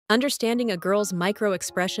Understanding a girl's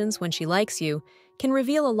micro-expressions when she likes you can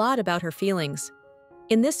reveal a lot about her feelings.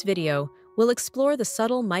 In this video, we'll explore the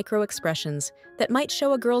subtle micro-expressions that might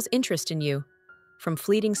show a girl's interest in you, from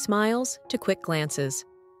fleeting smiles to quick glances.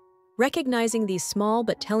 Recognizing these small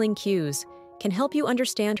but telling cues can help you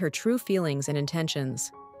understand her true feelings and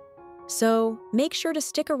intentions. So, make sure to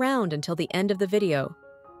stick around until the end of the video.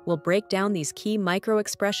 We'll break down these key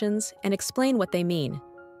micro-expressions and explain what they mean.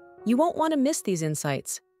 You won't want to miss these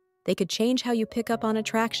insights. They could change how you pick up on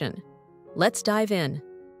attraction. Let's dive in.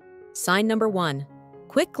 Sign number 1.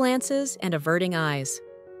 Quick glances and averting eyes.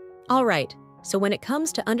 All right, so when it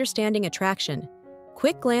comes to understanding attraction,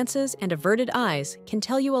 quick glances and averted eyes can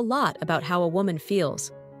tell you a lot about how a woman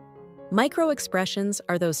feels. Micro-expressions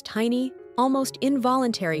are those tiny, almost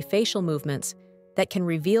involuntary facial movements that can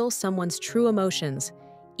reveal someone's true emotions,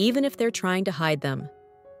 even if they're trying to hide them.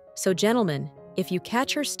 So gentlemen, if you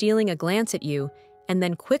catch her stealing a glance at you and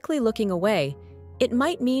then quickly looking away, it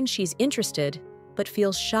might mean she's interested but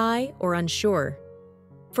feels shy or unsure.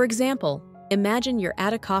 For example, imagine you're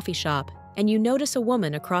at a coffee shop and you notice a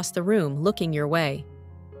woman across the room looking your way.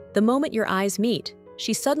 The moment your eyes meet,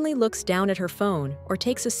 she suddenly looks down at her phone or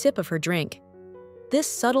takes a sip of her drink. This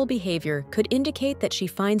subtle behavior could indicate that she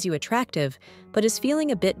finds you attractive but is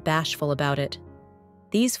feeling a bit bashful about it.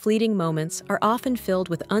 These fleeting moments are often filled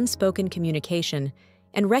with unspoken communication,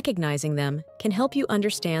 and recognizing them can help you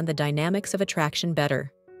understand the dynamics of attraction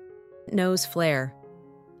better. Nose flare.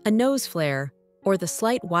 A nose flare, or the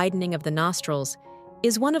slight widening of the nostrils,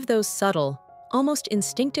 is one of those subtle, almost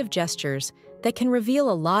instinctive gestures that can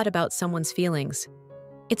reveal a lot about someone's feelings.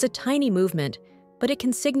 It's a tiny movement, but it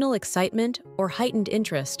can signal excitement or heightened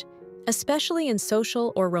interest, especially in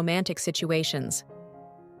social or romantic situations.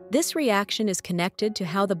 This reaction is connected to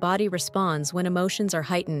how the body responds when emotions are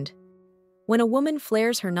heightened. When a woman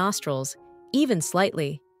flares her nostrils, even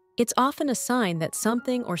slightly, it's often a sign that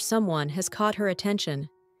something or someone has caught her attention.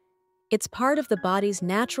 It's part of the body's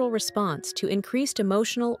natural response to increased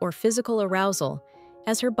emotional or physical arousal,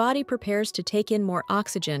 as her body prepares to take in more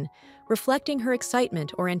oxygen, reflecting her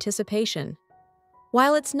excitement or anticipation.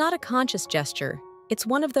 While it's not a conscious gesture, it's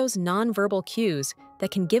one of those nonverbal cues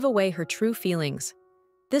that can give away her true feelings.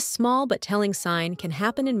 This small but telling sign can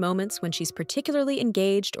happen in moments when she's particularly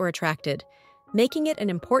engaged or attracted, making it an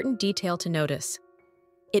important detail to notice.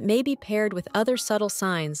 It may be paired with other subtle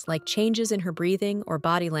signs like changes in her breathing or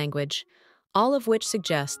body language, all of which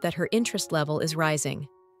suggest that her interest level is rising.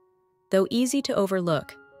 Though easy to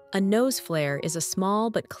overlook, a nose flare is a small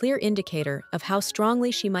but clear indicator of how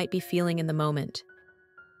strongly she might be feeling in the moment.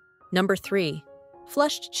 Number 3.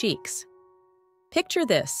 Flushed cheeks. Picture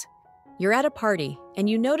this. You're at a party, and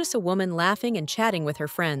you notice a woman laughing and chatting with her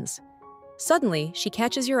friends. Suddenly, she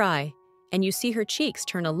catches your eye, and you see her cheeks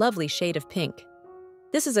turn a lovely shade of pink.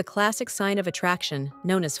 This is a classic sign of attraction,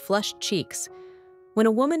 known as flushed cheeks. When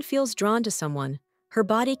a woman feels drawn to someone, her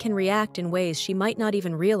body can react in ways she might not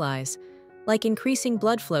even realize, like increasing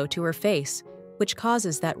blood flow to her face, which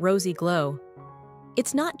causes that rosy glow.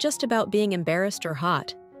 It's not just about being embarrassed or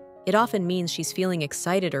hot. It often means she's feeling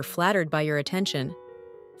excited or flattered by your attention.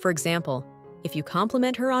 For example, if you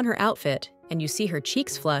compliment her on her outfit and you see her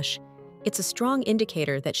cheeks flush, it's a strong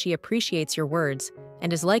indicator that she appreciates your words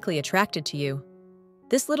and is likely attracted to you.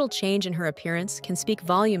 This little change in her appearance can speak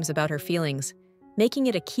volumes about her feelings, making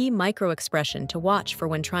it a key micro-expression to watch for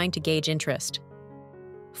when trying to gauge interest.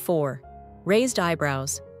 4. Raised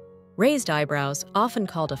eyebrows. Raised eyebrows, often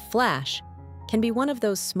called a flash, can be one of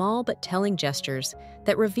those small but telling gestures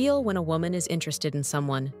that reveal when a woman is interested in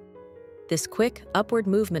someone. This quick, upward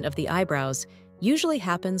movement of the eyebrows usually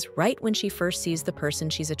happens right when she first sees the person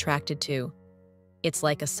she's attracted to. It's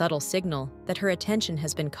like a subtle signal that her attention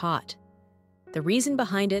has been caught. The reason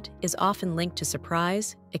behind it is often linked to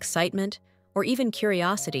surprise, excitement, or even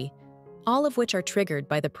curiosity, all of which are triggered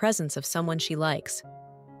by the presence of someone she likes.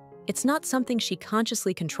 It's not something she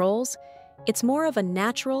consciously controls, it's more of a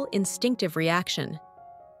natural, instinctive reaction.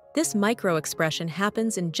 This micro-expression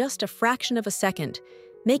happens in just a fraction of a second,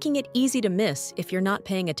 making it easy to miss if you're not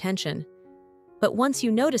paying attention. But once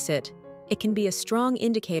you notice it, it can be a strong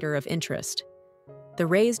indicator of interest. The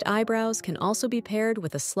raised eyebrows can also be paired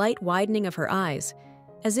with a slight widening of her eyes,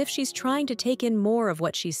 as if she's trying to take in more of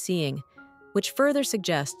what she's seeing, which further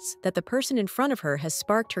suggests that the person in front of her has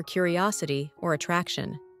sparked her curiosity or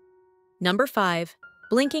attraction. Number 5.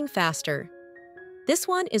 Blinking faster. This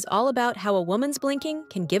one is all about how a woman's blinking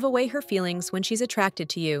can give away her feelings when she's attracted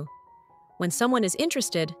to you. When someone is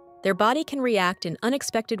interested, their body can react in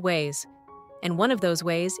unexpected ways, and one of those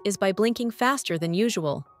ways is by blinking faster than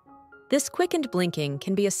usual. This quickened blinking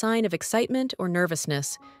can be a sign of excitement or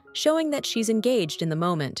nervousness, showing that she's engaged in the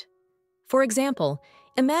moment. For example,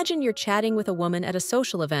 imagine you're chatting with a woman at a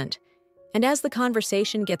social event, and as the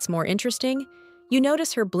conversation gets more interesting, you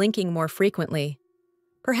notice her blinking more frequently.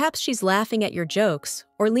 Perhaps she's laughing at your jokes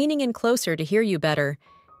or leaning in closer to hear you better,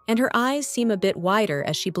 and her eyes seem a bit wider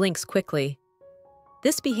as she blinks quickly.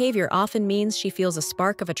 This behavior often means she feels a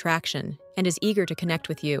spark of attraction and is eager to connect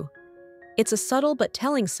with you. It's a subtle but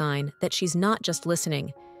telling sign that she's not just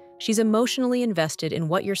listening. She's emotionally invested in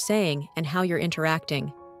what you're saying and how you're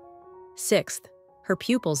interacting. Sixth, her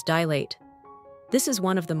pupils dilate. This is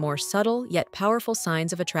one of the more subtle yet powerful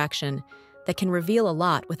signs of attraction that can reveal a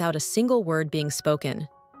lot without a single word being spoken.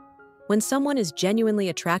 When someone is genuinely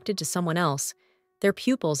attracted to someone else, their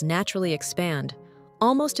pupils naturally expand,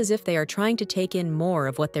 almost as if they are trying to take in more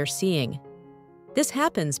of what they're seeing. This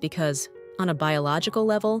happens because, on a biological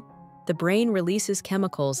level, the brain releases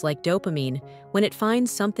chemicals like dopamine when it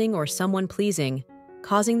finds something or someone pleasing,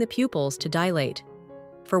 causing the pupils to dilate.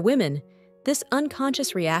 For women, this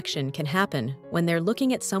unconscious reaction can happen when they're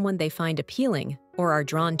looking at someone they find appealing or are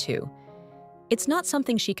drawn to. It's not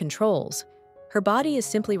something she controls. Her body is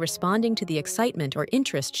simply responding to the excitement or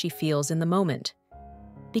interest she feels in the moment.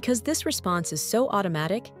 Because this response is so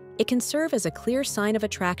automatic, it can serve as a clear sign of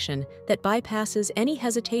attraction that bypasses any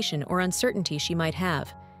hesitation or uncertainty she might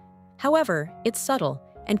have. However, it's subtle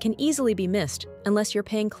and can easily be missed unless you're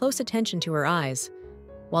paying close attention to her eyes.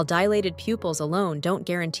 While dilated pupils alone don't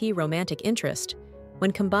guarantee romantic interest,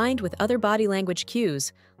 when combined with other body language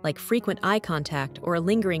cues like frequent eye contact or a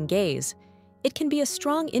lingering gaze, it can be a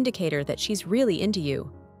strong indicator that she's really into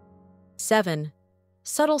you. 7.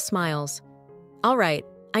 Subtle smiles. All right,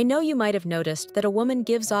 I know you might have noticed that a woman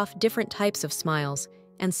gives off different types of smiles,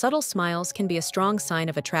 and subtle smiles can be a strong sign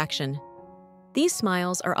of attraction. These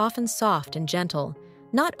smiles are often soft and gentle,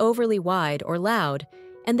 not overly wide or loud,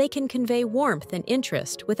 and they can convey warmth and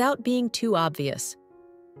interest without being too obvious.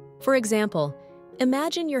 For example,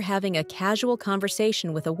 imagine you're having a casual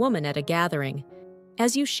conversation with a woman at a gathering.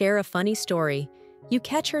 As you share a funny story, you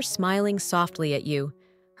catch her smiling softly at you,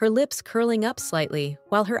 her lips curling up slightly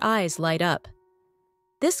while her eyes light up.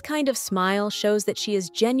 This kind of smile shows that she is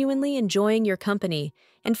genuinely enjoying your company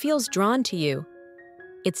and feels drawn to you.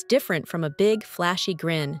 It's different from a big, flashy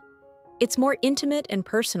grin. It's more intimate and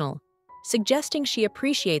personal, suggesting she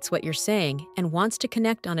appreciates what you're saying and wants to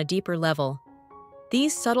connect on a deeper level.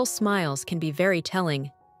 These subtle smiles can be very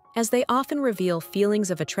telling, as they often reveal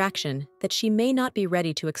feelings of attraction that she may not be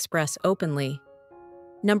ready to express openly.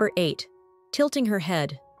 Number 8. Tilting her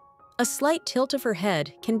head. A slight tilt of her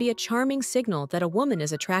head can be a charming signal that a woman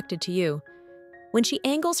is attracted to you. When she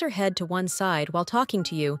angles her head to one side while talking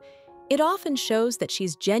to you, it often shows that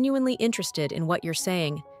she's genuinely interested in what you're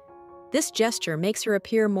saying. This gesture makes her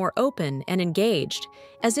appear more open and engaged,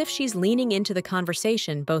 as if she's leaning into the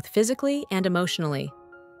conversation both physically and emotionally.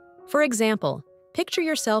 For example, picture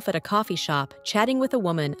yourself at a coffee shop chatting with a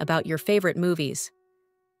woman about your favorite movies.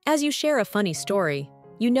 As you share a funny story,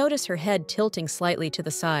 you notice her head tilting slightly to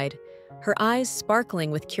the side, her eyes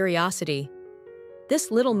sparkling with curiosity.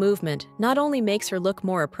 This little movement not only makes her look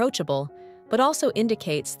more approachable, but also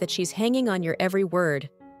indicates that she's hanging on your every word,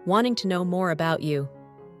 wanting to know more about you.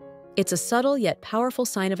 It's a subtle yet powerful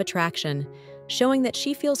sign of attraction, showing that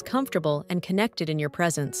she feels comfortable and connected in your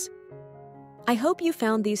presence. I hope you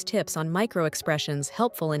found these tips on micro-expressions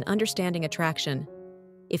helpful in understanding attraction.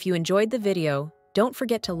 If you enjoyed the video, don't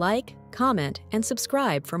forget to like, comment, and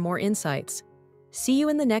subscribe for more insights. See you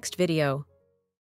in the next video.